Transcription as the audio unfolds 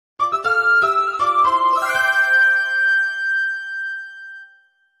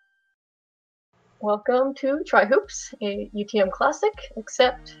Welcome to Try Hoops, a UTM classic,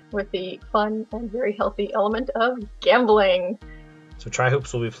 except with the fun and very healthy element of gambling. So Try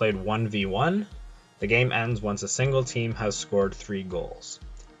Hoops will be played 1v1. The game ends once a single team has scored 3 goals.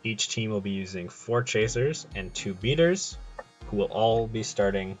 Each team will be using 4 chasers and 2 beaters, who will all be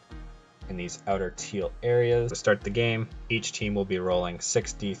starting in these outer teal areas. To start the game, each team will be rolling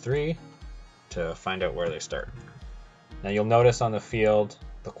 6d3 to find out where they start. Now you'll notice on the field,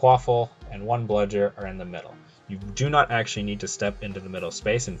 the quaffle and 1 bludger are in the middle. You do not actually need to step into the middle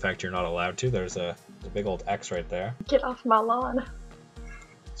space. In fact, you're not allowed to. There's a big old X right there. Get off my lawn.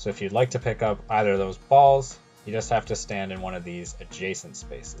 So if you'd like to pick up either of those balls, you just have to stand in one of these adjacent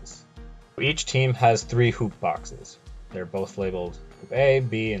spaces. Each team has 3 hoop boxes. They're both labeled Hoop A,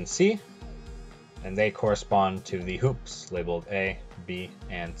 B, and C, and they correspond to the hoops labeled A, B,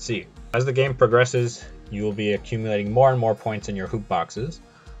 and C. As the game progresses, you will be accumulating more and more points in your hoop boxes.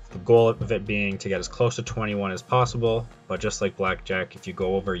 The goal of it being to get as close to 21 as possible, but just like blackjack, if you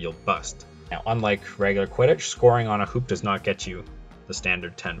go over, you'll bust. Now, unlike regular Quidditch, scoring on a hoop does not get you the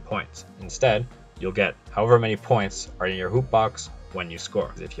standard 10 points. Instead, you'll get however many points are in your hoop box when you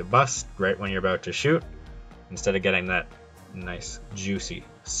score. If you bust right when you're about to shoot, instead of getting that nice, juicy,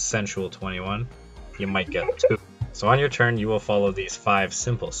 sensual 21, you might get 2. So on your turn, you will follow these 5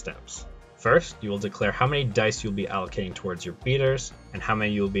 simple steps. First, you will declare how many dice you'll be allocating towards your beaters and how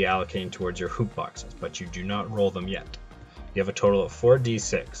many you'll be allocating towards your hoop boxes, but you do not roll them yet. You have a total of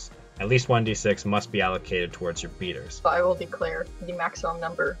 4d6. At least 1d6 must be allocated towards your beaters. So I will declare the maximum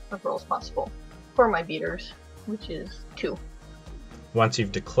number of rolls possible for my beaters, which is 2. Once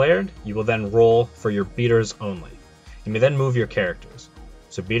you've declared, you will then roll for your beaters only. You may then move your characters.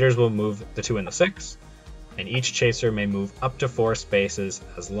 So beaters will move the 2 and the 6, and each chaser may move up to 4 spaces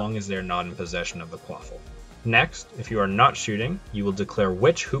as long as they're not in possession of the quaffle. Next, if you are not shooting, you will declare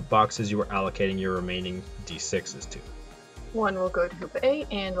which hoop boxes you are allocating your remaining d6s to. 1 will go to Hoop A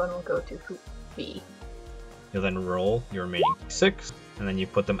and 1 will go to Hoop B. You'll then roll your remaining 6, and then you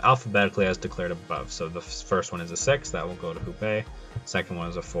put them alphabetically as declared above. So the first one is a 6, that will go to Hoop A. Second one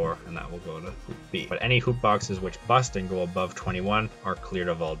is a 4, and that will go to Hoop B. But any hoop boxes which bust and go above 21 are cleared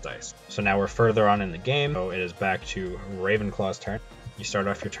of all dice. So now we're further on in the game, so it is back to Ravenclaw's turn. You start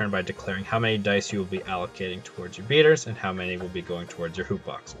off your turn by declaring how many dice you will be allocating towards your beaters and how many will be going towards your hoop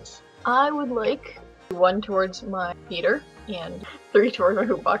boxes. I would like 1 towards my beater and 3 towards my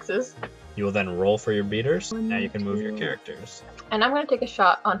hoop boxes. You will then roll for your beaters. Now you can move your characters. And I'm going to take a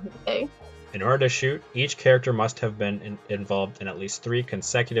shot on Hoop A. In order to shoot, each character must have been involved in at least 3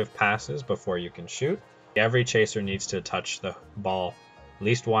 consecutive passes before you can shoot. Every chaser needs to touch the ball at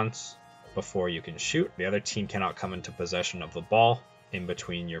least once before you can shoot. The other team cannot come into possession of the ball in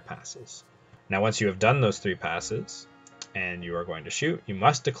between your passes. Now once you have done those 3 passes and you are going to shoot, you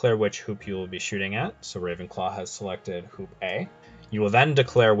must declare which hoop you will be shooting at. So Ravenclaw has selected Hoop A. You will then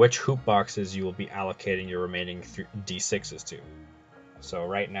declare which hoop boxes you will be allocating your remaining d6s to. So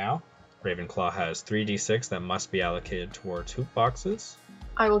right now, Ravenclaw has 3 d6 that must be allocated towards hoop boxes.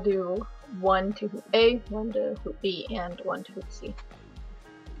 I will do 1 to Hoop A, 1 to Hoop B, and 1 to Hoop C.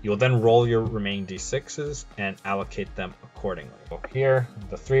 You will then roll your remaining d6s and allocate them accordingly. So here,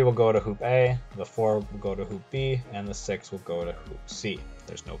 the 3 will go to Hoop A, the 4 will go to Hoop B, and the 6 will go to Hoop C.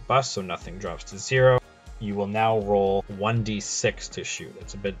 There's no bust, so nothing drops to 0. You will now roll 1d6 to shoot.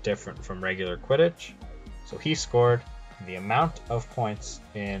 It's a bit different from regular Quidditch. So he scored. The amount of points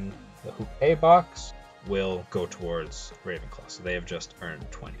in the Hoop A box will go towards Ravenclaw. So they have just earned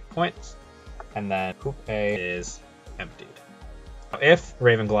 20 points. And then Hoop A is emptied. Now, if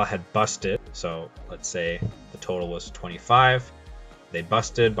Ravenclaw had busted, so let's say the total was 25, they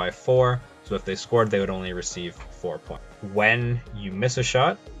busted by 4. So if they scored, they would only receive 4 points. When you miss a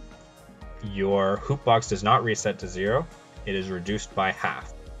shot, your hoop box does not reset to 0. It is reduced by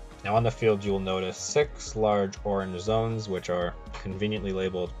half. Now on the field, you will notice 6 large orange zones, which are conveniently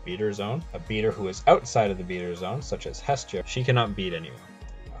labeled beater zone. A beater who is outside of the beater zone, such as Hestia, she cannot beat anyone.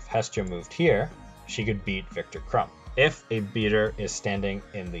 If Hestia moved here, she could beat Victor Crumb. If a beater is standing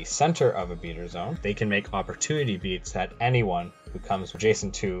in the center of a beater zone, they can make opportunity beats at anyone who comes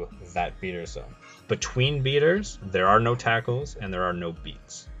adjacent to that beater zone. Between beaters, there are no tackles and there are no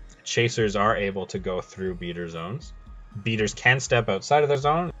beats. Chasers are able to go through beater zones. Beaters can step outside of their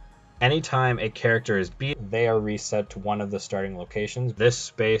zone. Anytime a character is beat, they are reset to one of the starting locations. This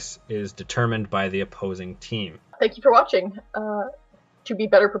space is determined by the opposing team. Thank you for watching. To be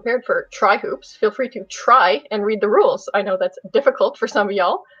better prepared for Try Hoops, feel free to try and read the rules. I know that's difficult for some of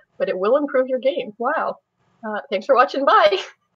y'all, but it will improve your game. Wow. Thanks for watching. Bye.